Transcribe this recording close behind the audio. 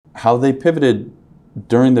how they pivoted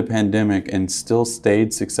during the pandemic and still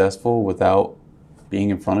stayed successful without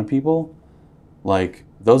being in front of people, like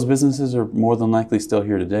those businesses are more than likely still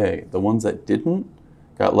here today. The ones that didn't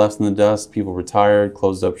got left in the dust, people retired,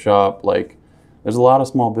 closed up shop. Like there's a lot of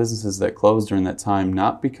small businesses that closed during that time,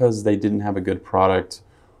 not because they didn't have a good product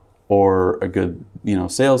or a good,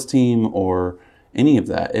 sales team or any of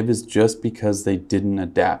that. It was just because they didn't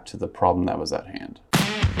adapt to the problem that was at hand.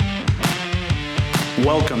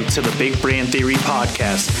 Welcome to the Big Brand Theory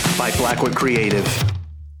Podcast by Blackwood Creative.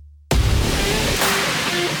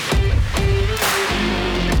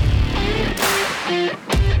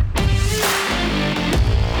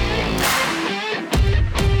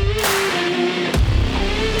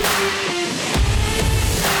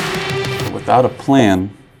 Without a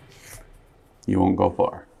plan, you won't go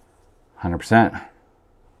far. 100%.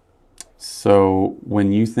 So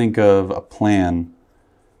when you think of a plan,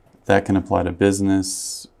 that can apply to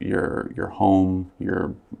business, your home,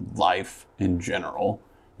 your life in general,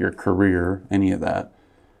 your career, any of that.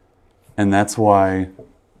 And that's why,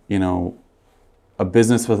 a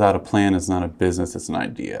business without a plan is not a business, it's an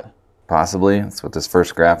idea. Possibly. That's what this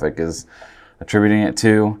first graphic is attributing it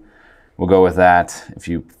to. We'll go with that. If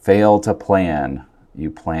you fail to plan,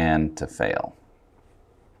 you plan to fail.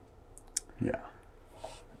 Yeah.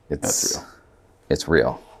 That's real. It's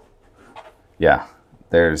real. Yeah.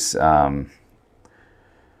 There's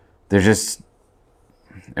just,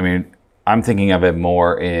 I'm thinking of it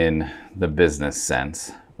more in the business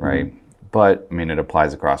sense, right? Mm-hmm. But, it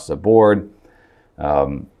applies across the board.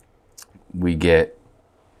 We get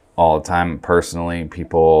all the time personally,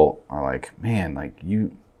 people are like, man,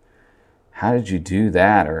 how did you do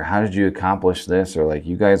that? Or how did you accomplish this? Or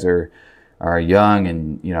you guys are young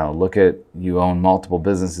and, look at, you own multiple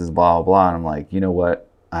businesses, blah, blah, blah. And I'm like, you know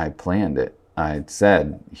what? I planned it. I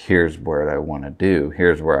said, here's what I want to do.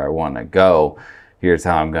 Here's where I want to go. Here's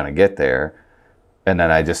how I'm going to get there. And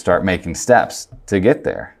then I just start making steps to get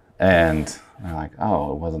there. And I'm like,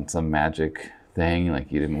 oh, it wasn't some magic thing.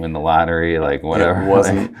 You didn't win the lottery, whatever. It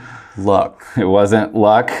wasn't luck. It wasn't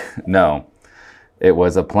luck. No, it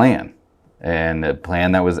was a plan. And a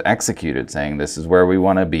plan that was executed, saying this is where we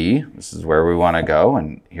want to be. This is where we want to go.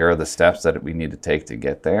 And here are the steps that we need to take to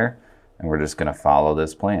get there. And we're just going to follow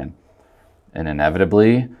this plan. And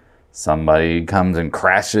inevitably, somebody comes and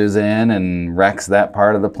crashes in and wrecks that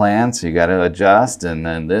part of the plan, so you got to adjust. And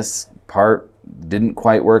then this part didn't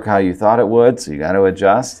quite work how you thought it would, so you got to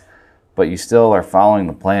adjust. But you still are following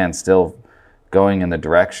the plan, still going in the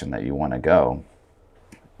direction that you want to go.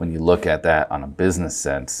 When you look at that on a business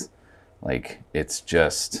sense, it's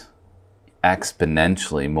just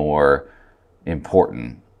exponentially more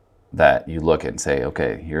important that you look and say,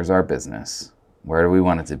 okay, here's our business. Where do we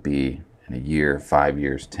want it to be in a year, 5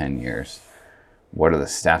 years, 10 years? What are the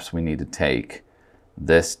steps we need to take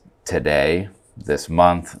today, this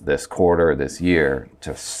month, this quarter, this year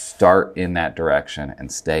to start in that direction and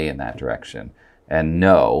stay in that direction and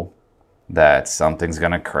know that something's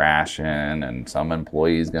going to crash in and some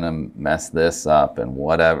employee's going to mess this up and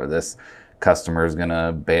whatever, this customer's going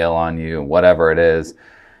to bail on you, whatever it is.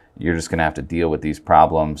 You're just going to have to deal with these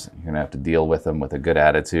problems. You're going to have to deal with them with a good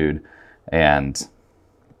attitude and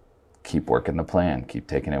keep working the plan, keep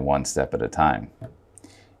taking it one step at a time.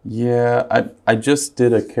 Yeah, I just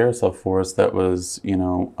did a carousel for us that was,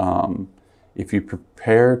 if you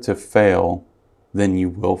prepare to fail, then you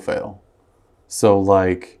will fail. So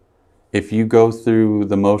if you go through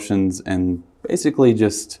the motions and basically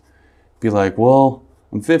just be like, well,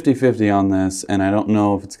 I'm 50-50 on this and I don't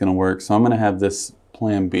know if it's going to work, so I'm going to have this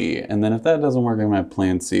plan B. And then if that doesn't work, I'm going to have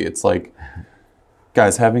plan C. It's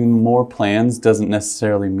guys, having more plans doesn't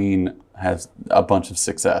necessarily mean have a bunch of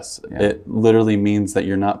success. Yeah. It literally means that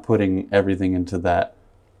you're not putting everything into that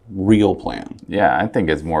real plan. Yeah, I think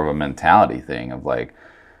it's more of a mentality thing of like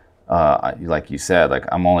you said,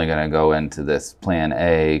 I'm only going to go into this plan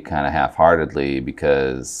A kind of half-heartedly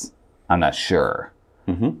because I'm not sure.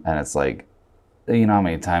 Mm-hmm. And it's how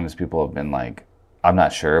many times people have been like, I'm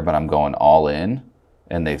not sure, but I'm going all in,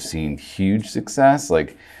 and they've seen huge success.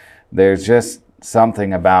 There's just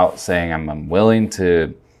something about saying I'm willing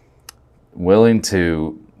to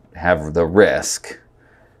have the risk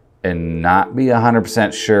and not be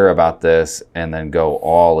 100% sure about this and then go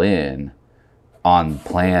all in on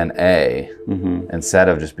plan A, mm-hmm. instead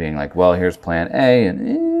of just being like, well, here's plan A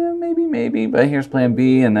and maybe, but here's plan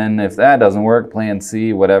B. And then if that doesn't work, plan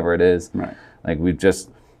C, whatever it is. Right. We've just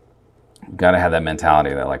got to have that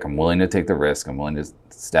mentality that I'm willing to take the risk. I'm willing to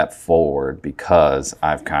step forward because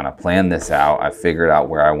I've kind of planned this out. I've figured out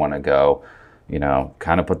where I want to go,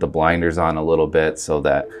 kind of put the blinders on a little bit so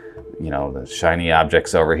that, the shiny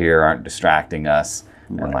objects over here aren't distracting us,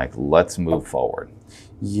 and like, let's move forward.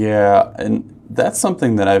 Yeah, and that's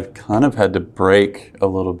something that I've kind of had to break a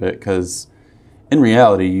little bit, because in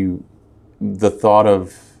reality, the thought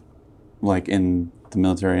of, like in the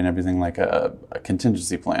military and everything, like a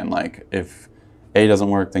contingency plan, like if A doesn't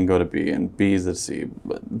work, then go to B, and B is to C.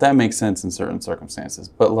 But that makes sense in certain circumstances.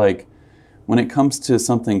 But like when it comes to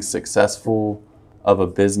something successful of a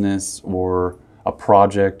business or a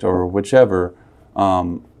project or whichever,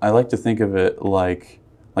 I like to think of it like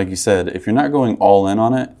you said, if you're not going all in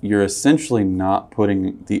on it, you're essentially not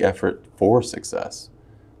putting the effort for success.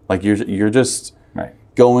 Like you're just Right.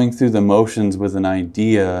 going through the motions with an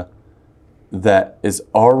idea that is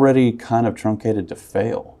already kind of truncated to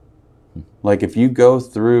fail. Like if you go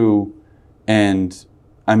through and,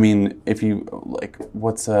 I mean, if you, like,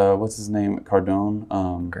 what's his name?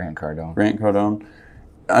 Cardone? Grant Cardone. Grant Cardone.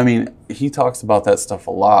 I mean, he talks about that stuff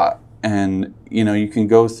a lot. And, you can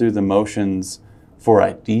go through the motions for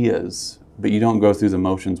ideas, but you don't go through the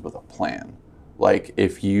motions with a plan. Like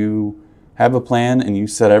if you have a plan and you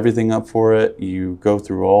set everything up for it, you go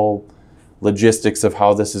through all logistics of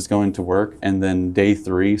how this is going to work, and then day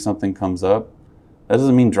 3 something comes up, that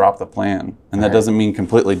doesn't mean drop the plan. And that doesn't mean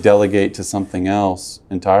completely delegate to something else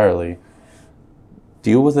entirely.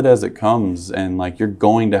 Deal with it as it comes, and like you're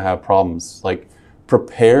going to have problems. Like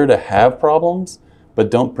prepare to have problems, but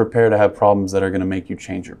don't prepare to have problems that are going to make you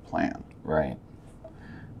change your plan. Right.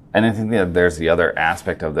 And I think that there's the other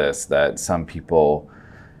aspect of this, that some people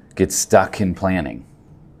get stuck in planning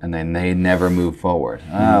and then they never move forward.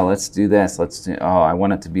 Oh, let's do this. I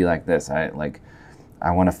want it to be like this. I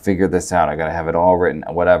want to figure this out. I got to have it all written,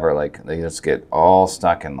 whatever. Like they just get all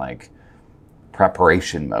stuck in like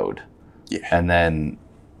preparation mode. Yeah. And then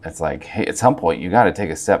it's like, hey, at some point you got to take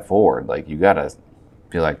a step forward. Like you got to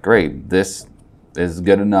be like, great, this is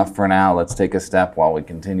good enough for now. Let's take a step while we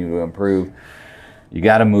continue to improve. You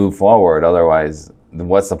got to move forward. Otherwise,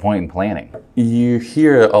 what's the point in planning? You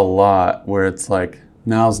hear a lot where it's like,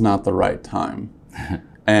 now's not the right time.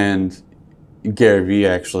 And Gary Vee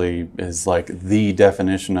actually is like the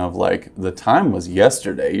definition of like, the time was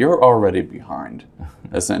yesterday. You're already behind,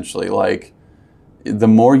 essentially. Like, the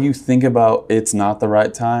more you think about it's not the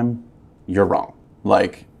right time, you're wrong.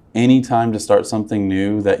 Like, any time to start something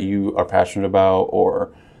new that you are passionate about,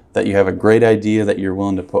 or that you have a great idea that you're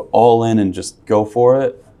willing to put all in and just go for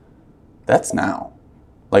it, that's now.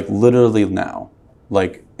 Like literally now.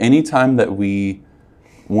 Like anytime that we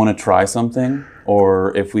want to try something,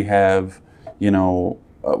 or if we have,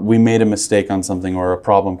 we made a mistake on something or a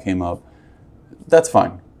problem came up, that's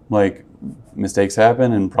fine. Like mistakes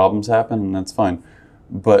happen and problems happen, and that's fine.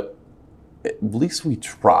 But at least we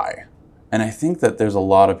try. And I think that there's a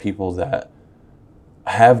lot of people that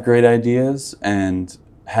have great ideas and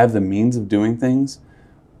have the means of doing things,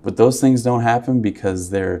 but those things don't happen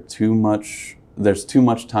because there's too much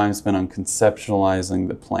time spent on conceptualizing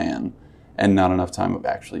the plan and not enough time of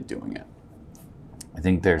actually doing it. I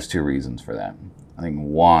think there's 2 reasons for that. I think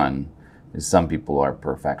one is some people are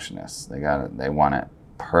perfectionists. They want it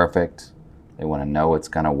perfect. They want to know it's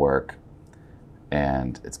going to work,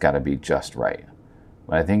 and it's got to be just right.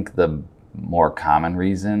 But I think the more common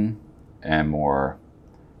reason and more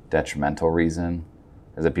detrimental reason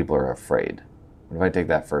is that people are afraid. What if I take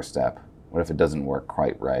that first step? What if it doesn't work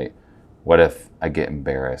quite right? What if I get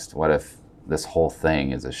embarrassed? What if this whole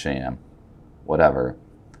thing is a sham? Whatever.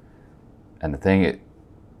 And the thing, it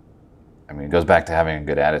goes back to having a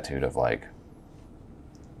good attitude of like,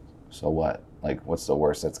 so what? Like, what's the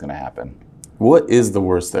worst that's going to happen? What is the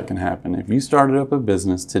worst that can happen? If you started up a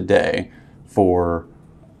business today for,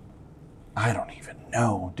 I don't even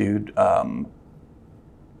know, dude,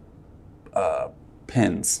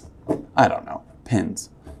 pins. I don't know. Pins.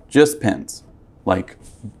 Just pins. Like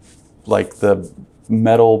the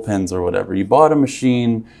metal pins or whatever. You bought a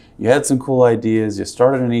machine, you had some cool ideas, you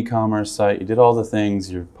started an e-commerce site, you did all the things,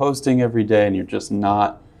 you're posting every day, and you're just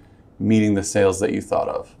not meeting the sales that you thought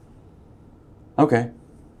of. Okay.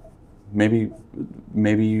 Maybe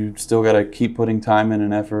you still got to keep putting time in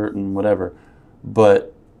and effort and whatever.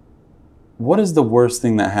 But what is the worst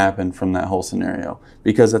thing that happened from that whole scenario?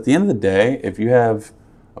 Because at the end of the day, if you have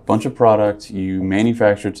a bunch of product, you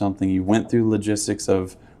manufactured something, you went through logistics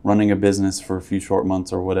of running a business for a few short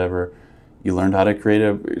months or whatever, you learned how to create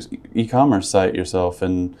a e-commerce site yourself,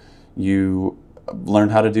 and you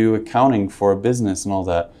learned how to do accounting for a business and all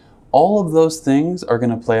that. All of those things are going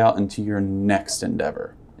to play out into your next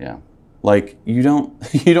endeavor. Yeah. Like you don't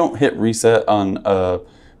hit reset on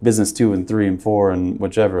business 2 and 3 and 4 and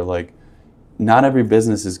whichever. Like not every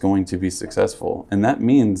business is going to be successful, and that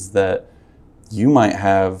means that you might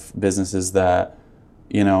have businesses that,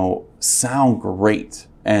 sound great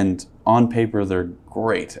and on paper they're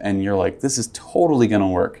great. And you're like, this is totally going to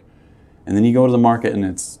work. And then you go to the market and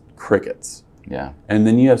it's crickets. Yeah. And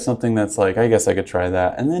then you have something that's like, I guess I could try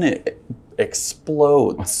that. And then it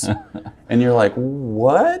explodes. And you're like,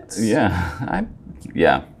 what? Yeah.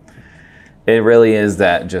 Yeah. It really is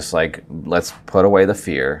that, just like, let's put away the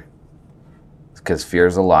fear, because fear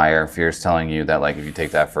is a liar. Fear is telling you that, like, if you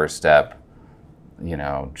take that first step,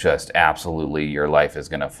 just absolutely your life is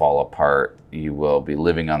going to fall apart. You will be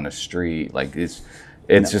living on the street. Like, it's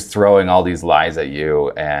just throwing all these lies at you,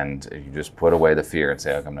 and you just put away the fear and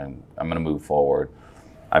say, okay, I'm gonna move forward.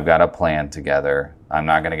 I've got a plan together. I'm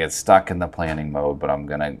not gonna get stuck in the planning mode, but I'm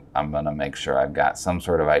gonna make sure I've got some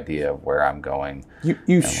sort of idea of where I'm going.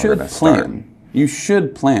 You should plan. You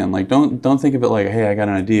should plan. Like, don't think of it like, hey, I got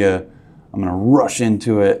an idea, I'm gonna rush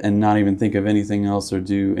into it and not even think of anything else or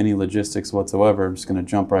do any logistics whatsoever. I'm just gonna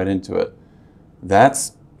jump right into it.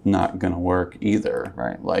 That's not gonna work either.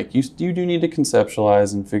 Right. Like, you do need to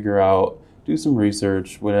conceptualize and figure out, do some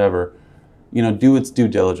research, whatever. Do its due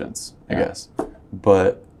diligence, I guess.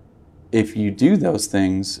 But if you do those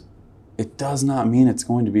things, it does not mean it's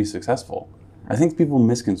going to be successful. I think people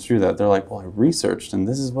misconstrue that. They're like, well, I researched and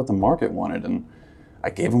this is what the market wanted and I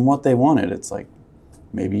gave them what they wanted. It's like,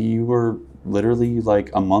 maybe you were literally like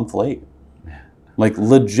a month late. Like,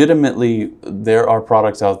 legitimately, there are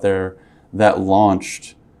products out there that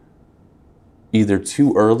launched either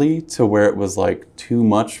too early to where it was like too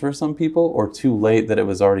much for some people, or too late that it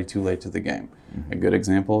was already too late to the game. A good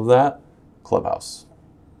example of that, Clubhouse.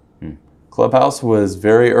 Clubhouse was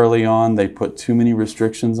very early on. They put too many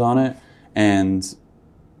restrictions on it, and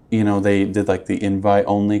they did like the invite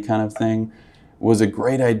only kind of thing. It was a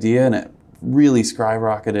great idea, and it really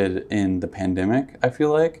skyrocketed in the pandemic, I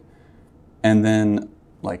feel like. And then,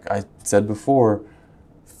 like I said before,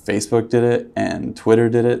 Facebook did it and Twitter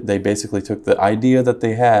did it. They basically took the idea that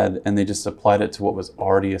they had and they just applied it to what was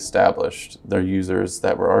already established, their users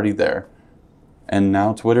that were already there. And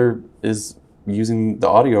now Twitter is using the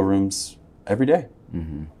audio rooms every day.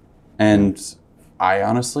 And I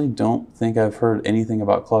honestly don't think I've heard anything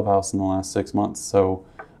about Clubhouse in the last 6 months. So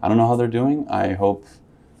I don't know how they're doing. I hope,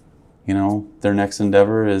 their next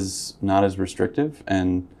endeavor is not as restrictive,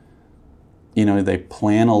 and, they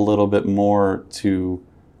plan a little bit more to,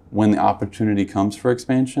 when the opportunity comes for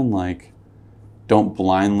expansion, like, don't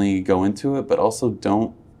blindly go into it, but also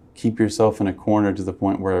don't keep yourself in a corner to the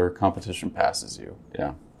point where competition passes you.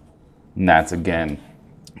 Yeah. And that's, again,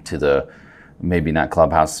 to the, maybe not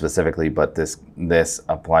Clubhouse specifically, but this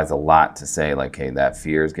applies a lot to say, like, hey, that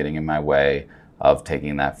fear is getting in my way of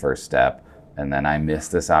taking that first step. And then I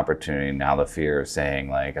missed this opportunity. Now the fear is saying,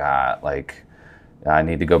 like, I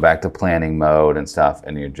need to go back to planning mode and stuff.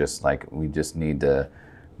 And you're just like, we need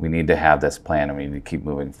to have this plan, and we need to keep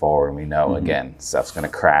moving forward. And we know, again, stuff's going to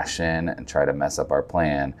crash in and try to mess up our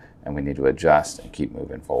plan, and we need to adjust and keep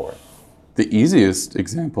moving forward. The easiest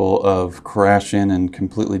example of crash in and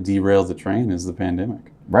completely derail the train is the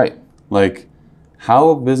pandemic. Right. Like,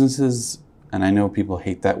 how businesses, and I know people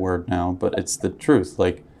hate that word now, but it's the truth.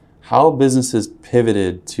 Like, how businesses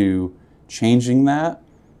pivoted to changing that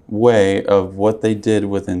way of what they did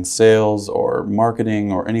within sales or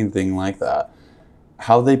marketing or anything like that.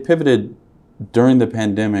 How they pivoted during the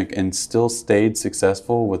pandemic and still stayed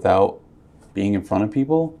successful without being in front of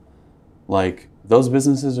people, like, those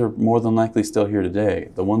businesses are more than likely still here today.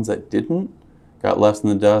 The ones that didn't got left in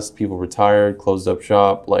the dust, people retired, closed up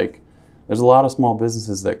shop. Like, there's a lot of small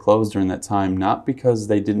businesses that closed during that time, not because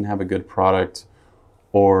they didn't have a good product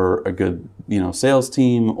or a good, sales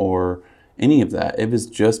team or any of that. It was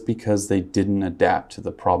just because they didn't adapt to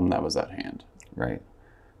the problem that was at hand. Right.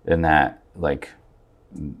 And that, like,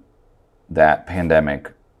 that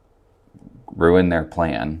pandemic ruined their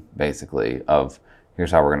plan, basically, of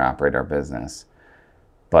here's how we're going to operate our business.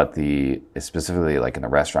 But specifically, like in the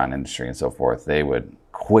restaurant industry and so forth, they would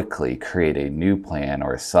quickly create a new plan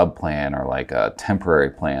or a sub plan or like a temporary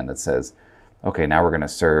plan that says, okay, now we're going to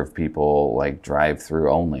serve people like drive-through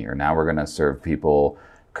only, or now we're going to serve people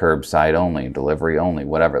curbside only, delivery only,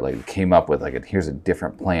 whatever. Like, came up with like, here's a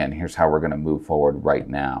different plan. Here's how we're going to move forward right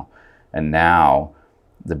now. And now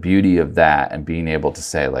the beauty of that and being able to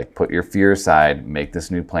say, like, put your fear aside, make this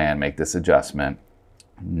new plan, make this adjustment.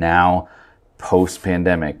 Now,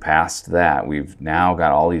 post-pandemic, past that, we've now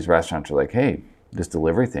got all these restaurants who are like, hey, this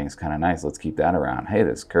delivery thing's kind of nice. Let's keep that around. Hey,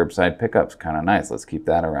 this curbside pickup's kind of nice. Let's keep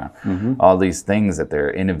that around. All these things that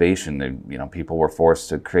they're innovation. People were forced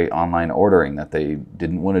to create online ordering that they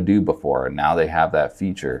didn't want to do before, and now they have that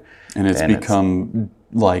feature. And it's become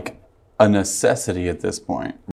like a necessity at this point.